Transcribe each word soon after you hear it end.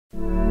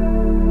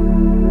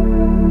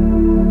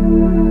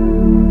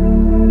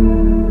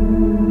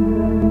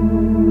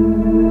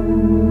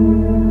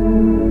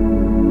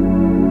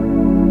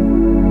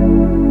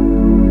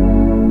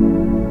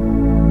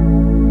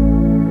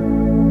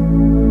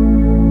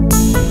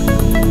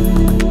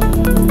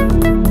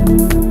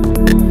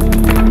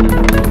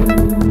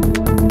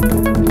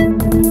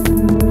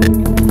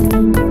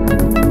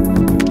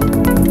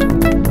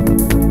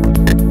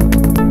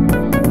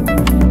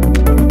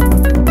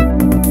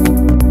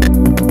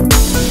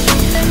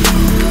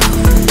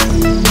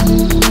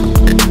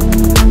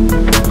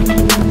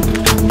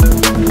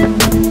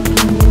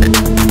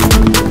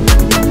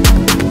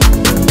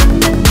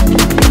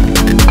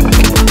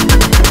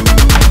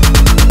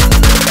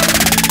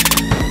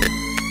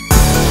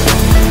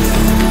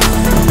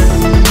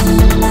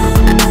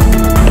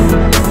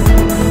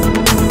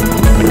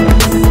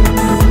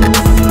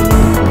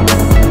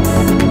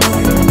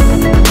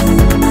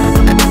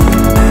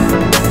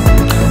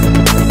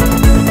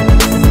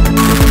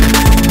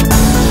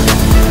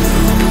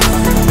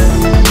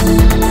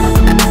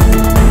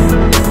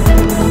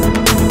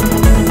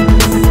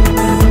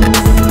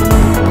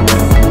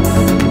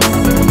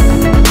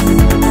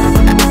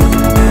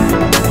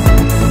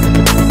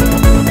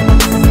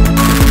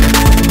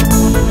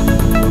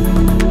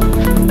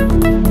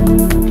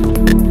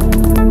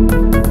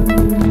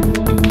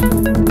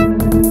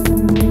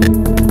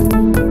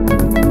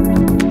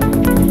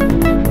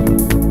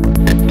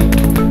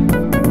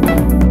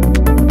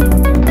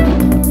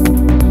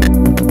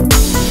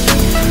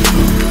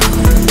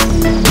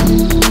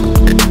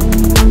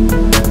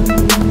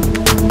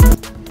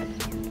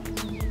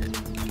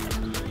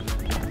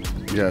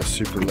got a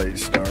super late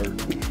start. Got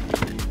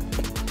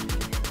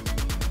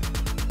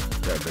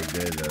a big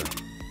day though.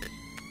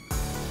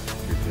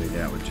 Good to hang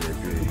out with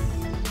JP.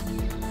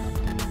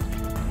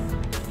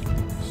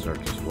 Start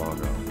this vlog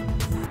off.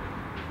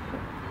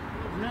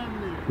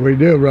 What do you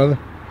do, brother?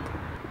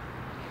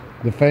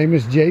 The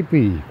famous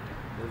JP.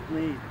 That's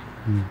me.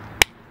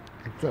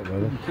 What's up,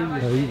 brother?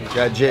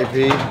 Got JP.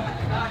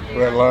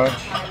 We're at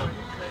lunch.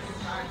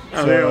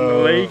 Out here on the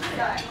lake.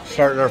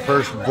 Starting our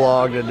first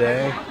vlog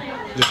today.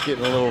 Just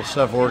getting a little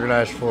stuff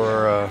organized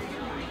for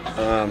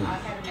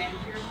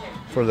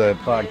the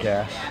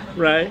podcast.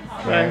 Right.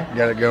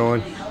 Got it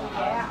going.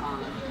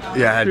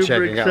 Yeah, I had to check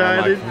Super and got my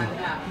excited.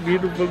 microphone.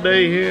 Beautiful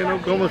day here in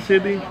Oklahoma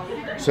City.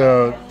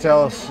 So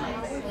tell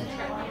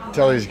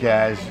these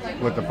guys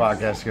what the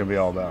podcast is going to be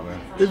all about,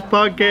 man. This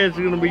podcast is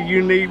going to be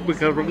unique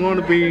because we're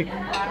going to be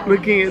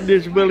looking at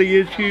disability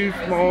issues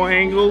from all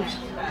angles.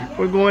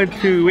 We're going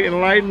to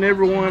enlighten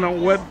everyone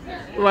on what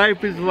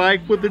life is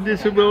like with a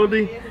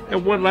disability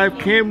and what life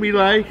can be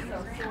like.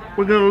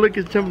 We're going to look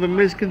at some of the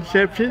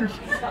misconceptions,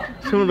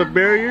 some of the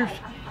barriers,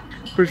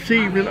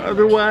 perceived and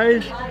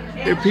otherwise,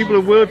 that people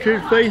in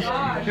wheelchairs face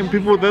and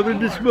people with other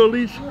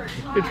disabilities.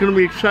 It's going to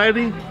be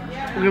exciting.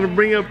 We're going to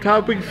bring up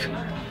topics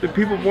that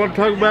people want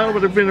to talk about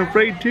but have been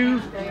afraid to.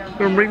 We're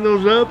going to bring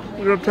those up.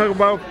 We're going to talk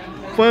about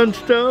fun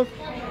stuff,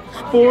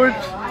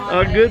 sports,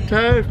 good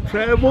times,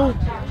 travel,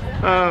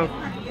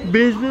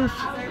 business,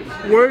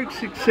 work,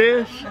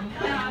 success.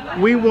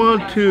 We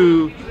want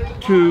to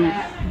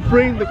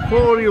bring the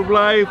quality of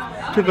life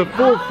to the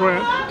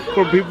forefront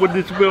for people with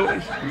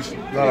disabilities. Just a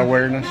lot of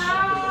awareness.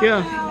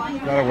 Yeah.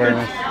 A lot of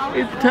awareness.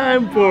 It's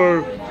time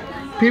for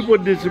people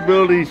with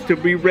disabilities to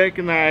be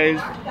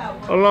recognized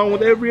along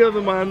with every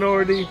other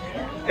minority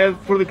as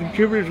for the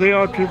contributors they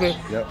are to the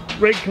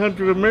great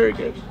country of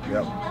America.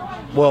 Yep.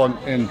 Well,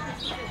 and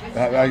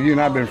you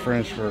and I have been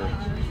friends for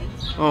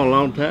a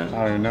long time. I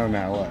don't even know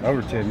now, what,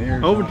 over 10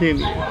 years? Over 10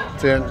 years.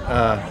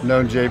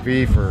 Known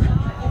JP for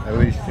at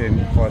least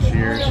 10 plus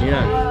years.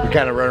 Yeah. We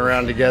kind of run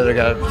around together,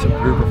 got a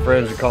group of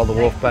friends we call the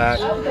Wolf Pack.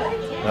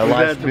 We've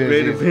had some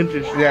great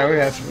adventures. Yeah, we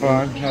had some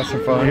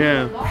fun.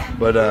 Yeah.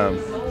 But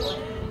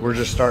we're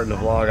just starting to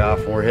vlog off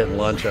and we're hitting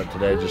lunch up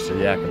today just to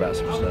yak about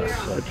some stuff.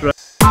 So. That's right.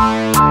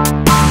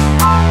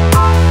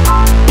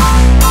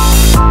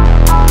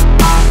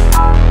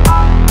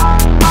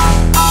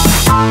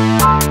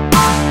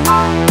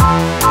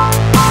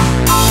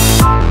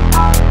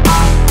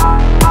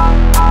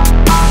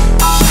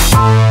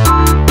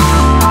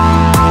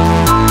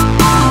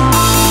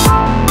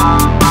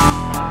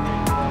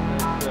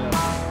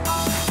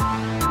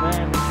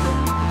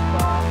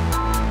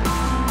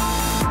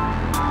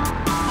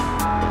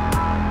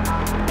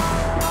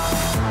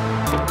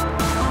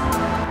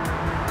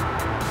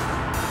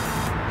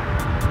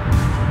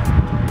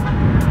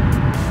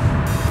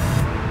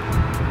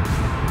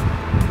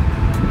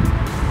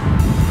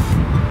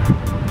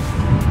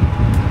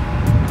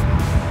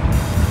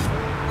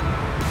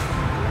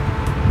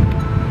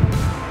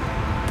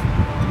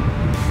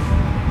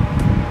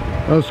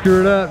 Don't screw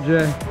it up,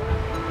 Jay.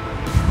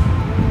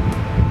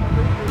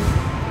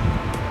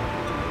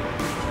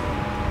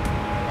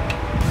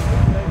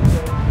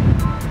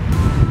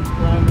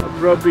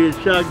 Rub me a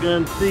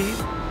shotgun seat.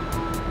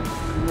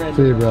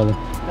 See you, brother.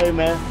 Hey,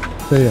 man.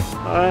 See ya.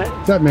 All right.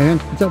 What's up, man?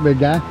 What's up, big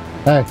guy?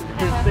 Hey.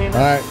 All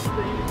right.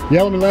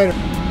 Yell at me later.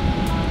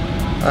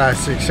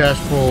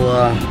 Successful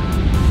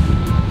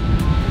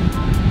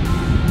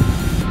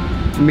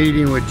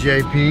meeting with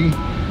JP.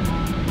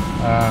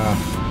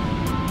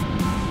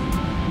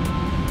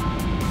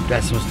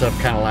 Got some stuff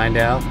kind of lined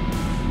out,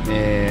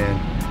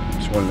 and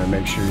just wanted to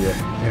make sure you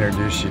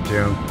introduce you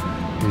to him.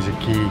 He's a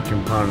key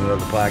component of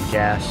the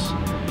podcast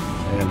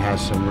and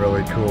has some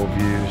really cool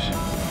views.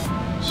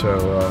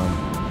 So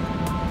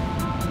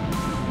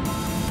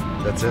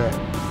that's it.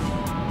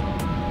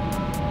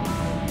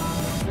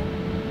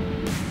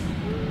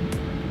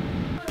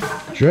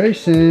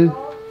 Jason.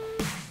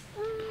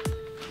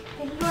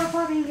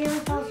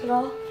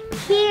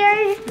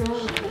 Here.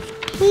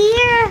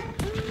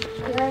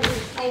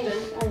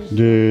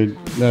 Dude,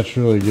 that's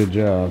really good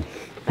job.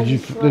 Did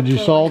you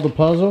solve the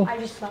puzzle? I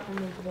just thought we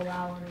moved the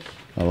hours.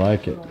 I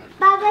like it.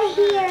 Baba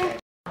here.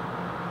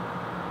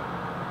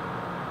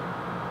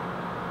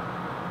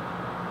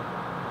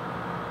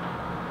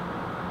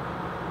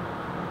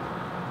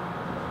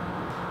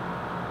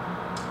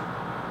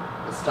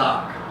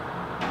 Stock.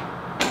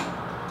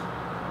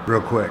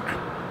 Real quick.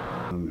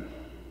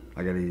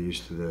 I gotta get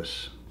used to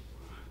this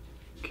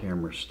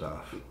camera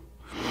stuff.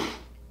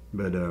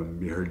 But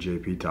you heard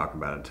JP talk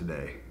about it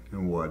today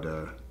and what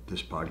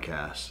this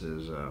podcast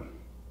is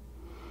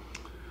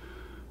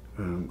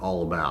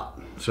all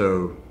about.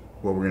 So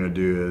what we're gonna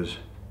do is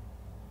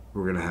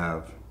we're gonna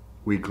have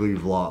weekly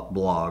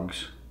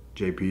blogs.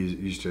 JP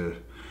used to,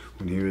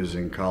 when he was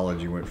in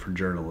college, he went for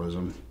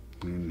journalism,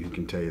 and he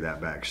can tell you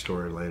that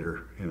backstory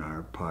later in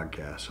our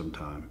podcast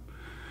sometime.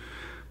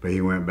 But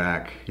he went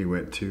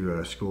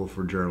to school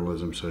for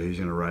journalism, so he's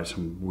gonna write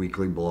some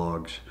weekly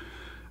blogs.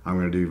 I'm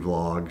gonna do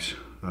vlogs,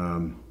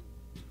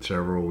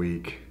 several a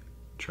week,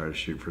 try to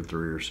shoot for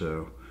 3 or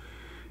so.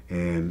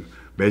 And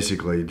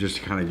basically, just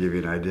to kind of give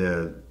you an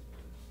idea,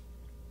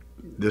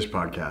 this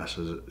podcast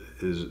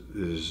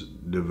is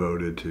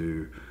devoted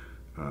to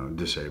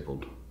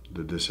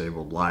the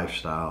disabled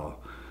lifestyle,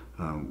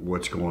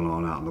 what's going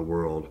on out in the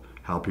world,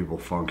 how people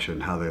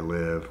function, how they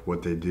live,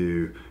 what they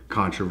do,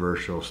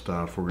 controversial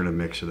stuff. We're going to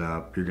mix it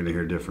up. You're going to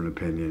hear different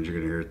opinions. You're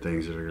going to hear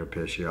things that are going to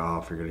piss you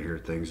off. You're going to hear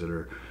things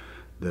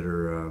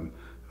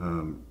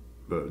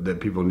that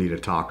people need to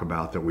talk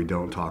about that we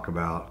don't talk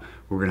about.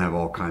 We're going to have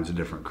all kinds of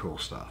different cool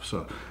stuff.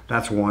 So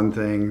that's one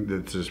thing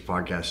that this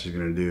podcast is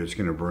going to do. It's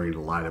going to bring to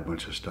light a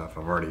bunch of stuff.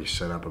 I've already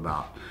set up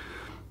about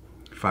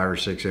 5 or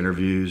 6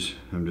 interviews.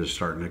 I'm just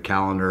starting a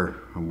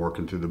calendar. I'm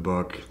working through the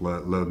book,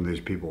 loading these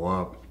people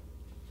up.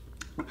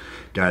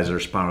 Guys that are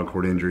spinal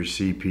cord injury,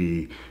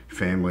 CP,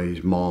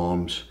 families,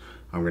 moms.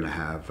 I'm going to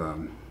have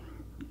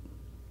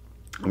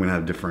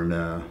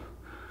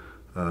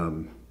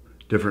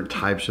different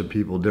types of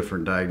people,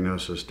 different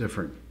diagnosis,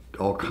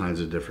 all kinds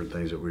of different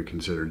things that we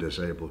consider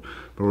disabled.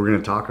 But we're going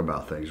to talk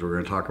about things. We're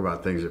going to talk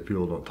about things that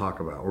people don't talk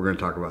about. We're going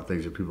to talk about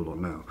things that people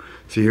don't know.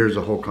 See, here's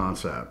the whole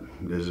concept,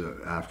 is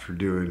after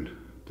doing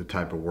the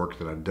type of work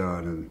that I've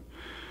done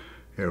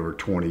in over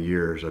 20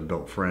 years, I've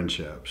built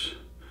friendships.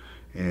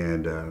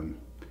 And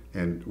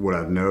what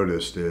I've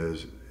noticed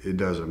is it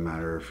doesn't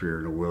matter if you're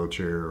in a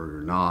wheelchair or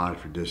you're not,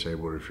 if you're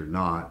disabled or if you're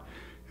not,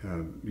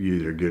 you're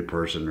either a good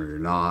person or you're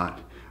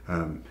not.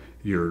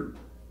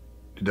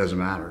 It doesn't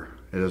matter.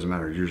 It doesn't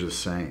matter. You're the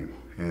same.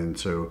 And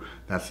so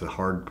that's the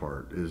hard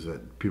part, is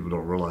that people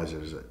don't realize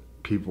is that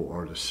people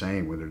are the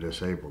same when they're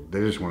disabled.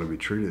 They just want to be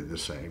treated the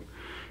same.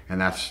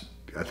 And I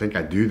think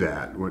I do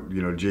that.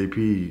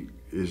 JP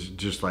is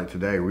just like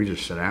today. We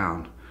just sat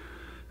down.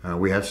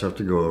 We had stuff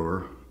to go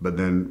over, but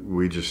then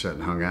we just sat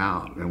and hung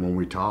out. And when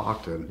we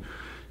talked, and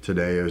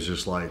today it was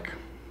just like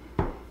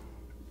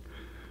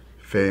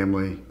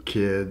family,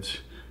 kids,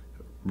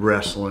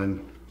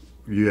 wrestling,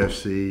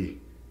 UFC,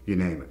 you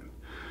name it.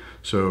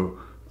 So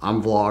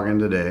I'm vlogging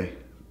today,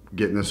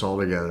 getting this all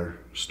together,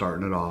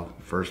 starting it off,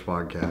 first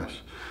vlog,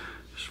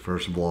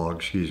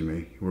 excuse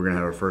me. We're gonna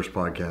have our first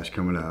podcast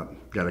coming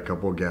up. Got a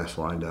couple of guests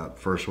lined up.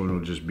 First one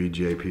will just be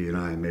JP and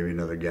I and maybe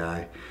another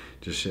guy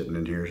just sitting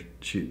in here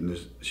shooting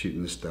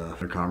this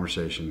stuff, a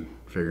conversation,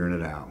 figuring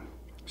it out.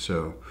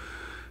 So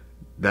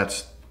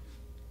but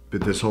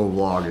this whole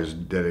vlog is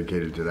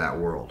dedicated to that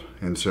world.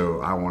 And so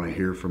I want to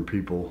hear from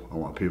people. I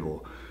want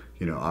people,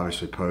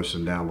 obviously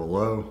posting down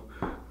below,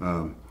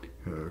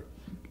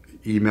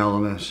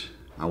 emailing us.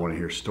 I want to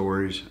hear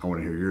stories. I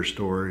want to hear your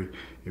story.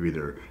 If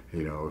either,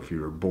 if you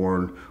were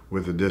born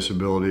with a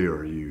disability,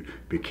 or you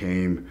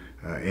became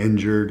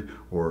injured,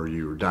 or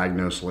you were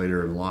diagnosed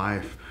later in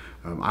life.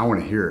 I want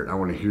to hear it. I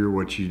want to hear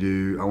what you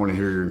do. I want to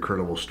hear your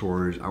incredible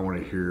stories. I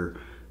want to hear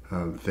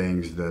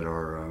things that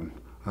are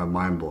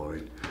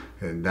mind-blowing.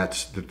 And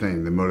that's the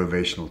thing, the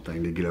motivational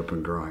thing, to get up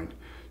and grind.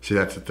 See,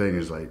 that's the thing,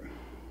 is like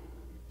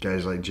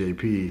guys like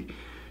JP,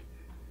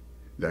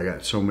 I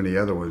got so many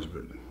other ones,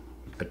 but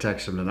I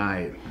text him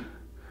tonight.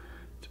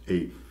 It's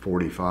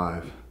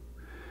 8:45,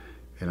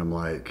 and I'm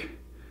like,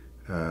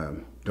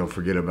 don't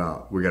forget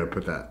about, we got to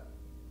put that,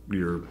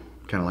 your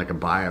kind of like a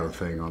bio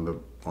thing on the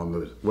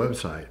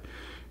website.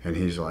 And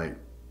he's like,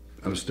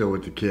 I'm still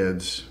with the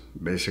kids,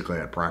 basically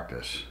at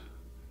practice.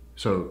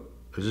 So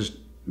it's just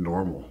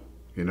normal,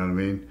 you know what I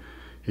mean?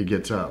 He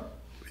gets up,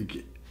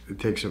 it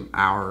takes him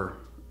hour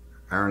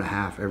and a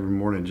half every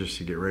morning just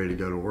to get ready to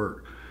go to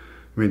work.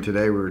 I mean,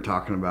 today we were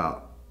talking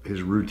about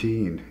his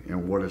routine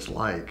and what it's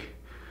like,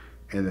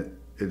 and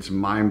it's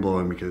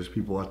mind-blowing because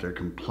people out there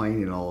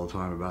complaining all the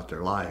time about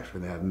their life,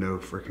 and they have no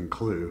freaking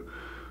clue.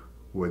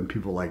 When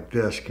people like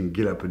this can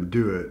get up and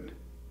do it.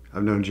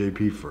 I've known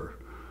JP for,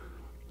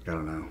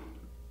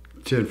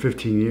 10,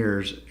 15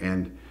 years,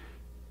 and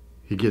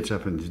he gets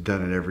up and he's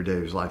done it every day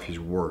of his life. He's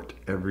worked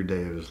every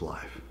day of his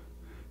life.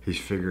 He's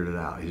figured it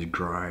out. He's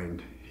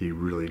grind. He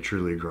really,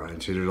 truly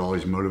grinds. See, there's all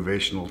these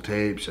motivational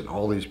tapes and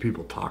all these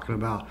people talking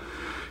about,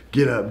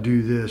 get up,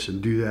 do this and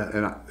do that.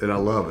 And I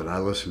love it. I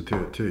listen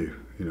to it too.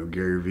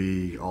 Gary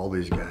Vee, all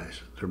these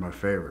guys, they're my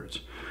favorites.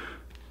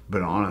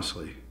 But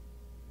honestly,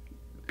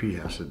 P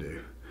has to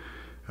do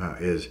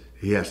is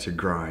he has to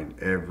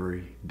grind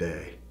every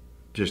day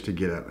just to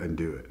get up and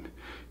do it.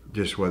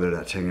 Just whether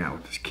that's hanging out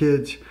with his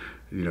kids,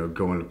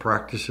 going to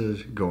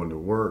practices, going to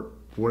work,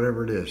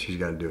 whatever it is, he's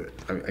got to do it.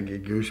 I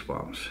get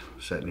goosebumps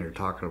sitting here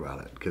talking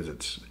about it because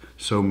it's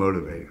so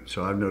motivating.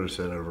 So I've noticed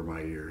that over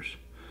my years.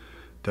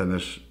 Been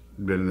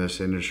in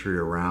this industry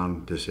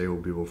around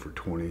disabled people for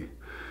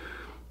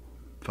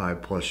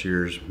 25 plus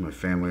years. My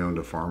family owned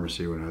a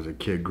pharmacy when I was a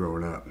kid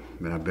growing up,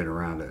 and I've been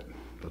around it.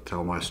 I'll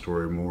tell my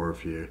story more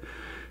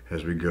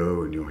as we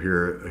go, and you'll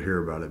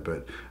hear about it.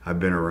 But I've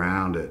been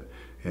around it,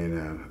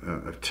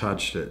 and I've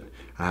touched it.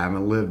 I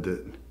haven't lived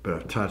it, but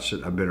I've touched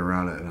it. I've been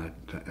around it,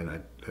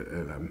 and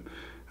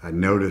I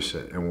notice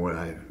it. And what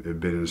I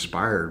have been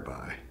inspired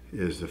by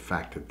is the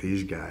fact that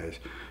these guys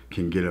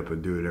can get up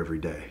and do it every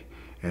day,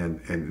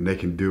 and they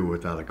can do it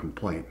without a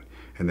complaint,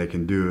 and they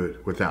can do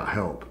it without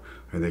help.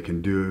 and they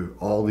can do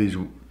all these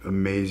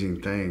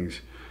amazing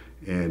things,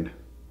 and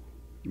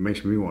it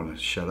makes me want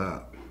to shut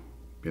up.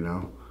 You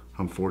know,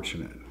 I'm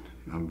fortunate.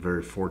 I'm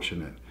very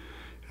fortunate.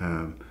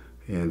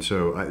 And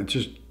so it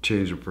just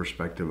changed the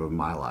perspective of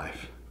my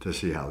life to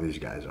see how these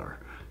guys are.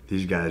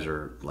 These guys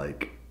are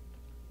like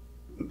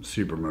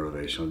super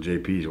motivational.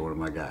 JP's one of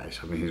my guys.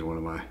 I mean,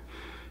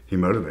 he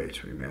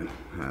motivates me, man.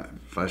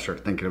 If I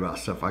start thinking about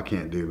stuff I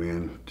can't do,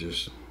 man,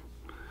 just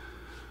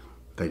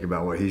think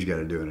about what he's got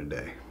to do in a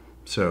day.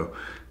 So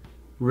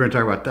we're going to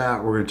talk about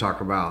that. We're going to talk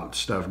about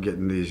stuff,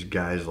 getting these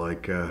guys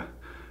like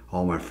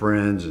all my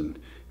friends and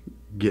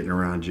getting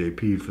around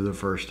JP for the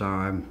first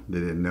time. They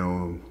didn't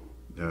know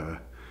him.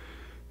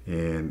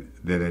 And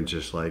then it's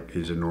just like,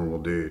 he's a normal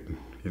dude,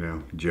 you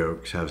know,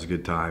 jokes, has a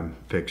good time,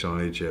 picks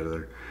on each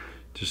other,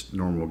 just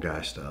normal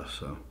guy stuff.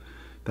 So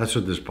that's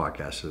what this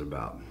podcast is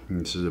about. And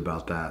this is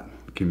about that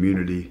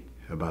community,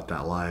 about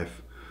that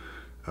life,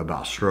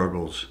 about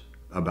struggles,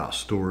 about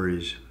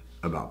stories,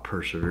 about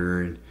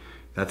persevering.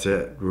 That's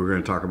it. We're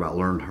going to talk about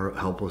learned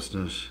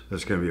helplessness.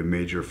 That's going to be a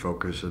major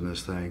focus in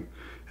this thing.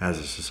 As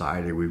a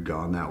society, we've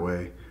gone that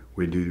way.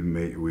 We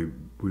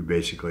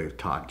basically have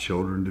taught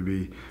children to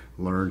be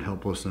learned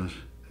helplessness.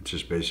 It's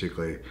just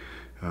basically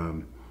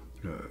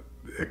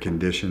a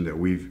condition that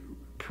we've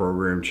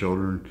programmed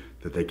children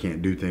that they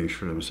can't do things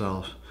for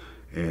themselves.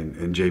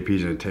 And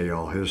JP's going to tell you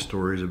all his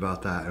stories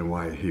about that and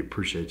why he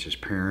appreciates his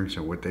parents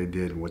and what they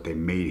did and what they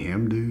made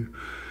him do.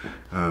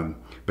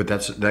 But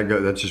that's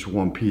just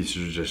one piece.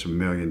 There's just a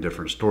million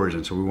different stories,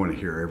 and so we want to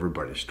hear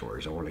everybody's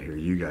stories. I want to hear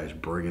you guys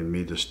bringing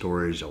me the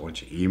stories. I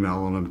want you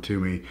emailing them to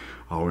me.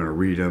 I'm going to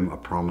read them. I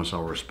promise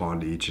I'll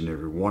respond to each and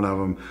every one of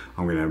them.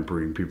 I'm going to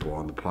bring people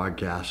on the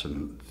podcast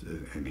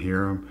and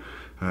hear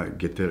them,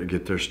 get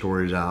their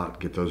stories out,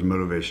 get those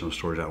motivational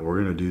stories out.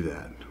 We're going to do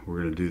that.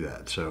 We're going to do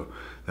that. So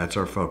that's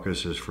our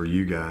focus, is for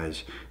you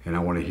guys, and I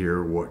want to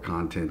hear what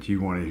content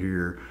you want to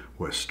hear,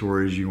 what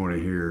stories you want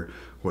to hear,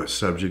 what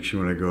subjects you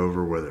want to go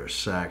over, whether it's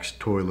sex,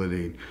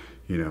 toileting,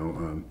 you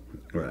know,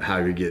 how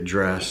you get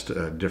dressed,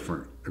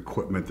 different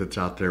equipment that's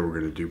out there. We're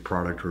going to do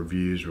product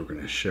reviews. We're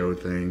going to show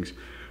things.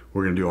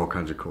 We're going to do all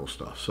kinds of cool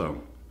stuff.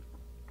 So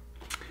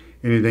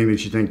anything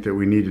that you think that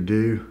we need to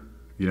do,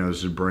 you know,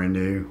 this is brand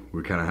new.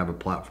 We kind of have a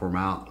platform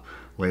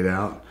laid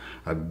out.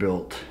 I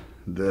built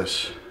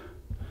this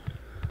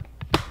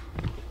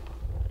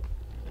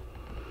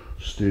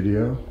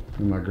studio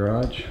in my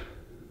garage.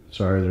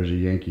 Sorry, there's a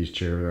Yankees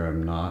chair there.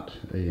 I'm not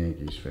a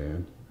Yankees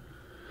fan.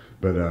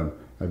 But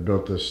I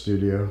built this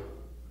studio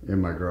in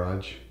my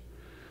garage.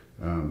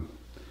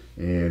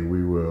 And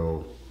we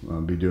will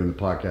be doing the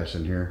podcast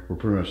in here. We're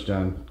pretty much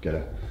done.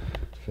 Gotta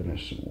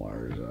finish some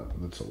wires up.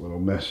 That's a little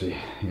messy.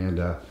 And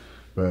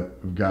but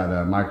we've got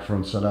a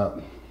microphone set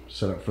up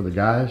for the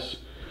guys,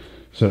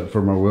 set up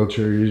for my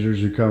wheelchair users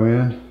who come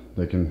in.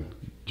 They can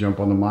jump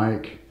on the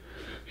mic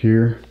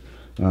here.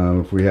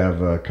 If we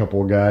have a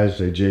couple of guys,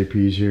 say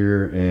JP's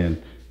here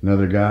and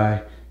another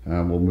guy,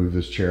 we'll move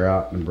this chair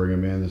out and bring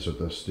him in. This is what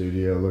the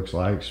studio looks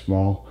like.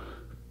 Small,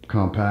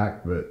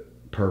 compact,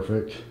 but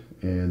perfect.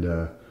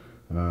 And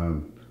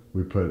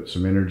we put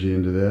some energy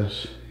into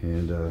this,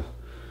 and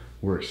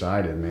we're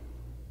excited, man.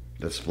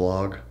 That's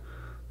vlog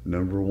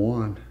number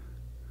 1.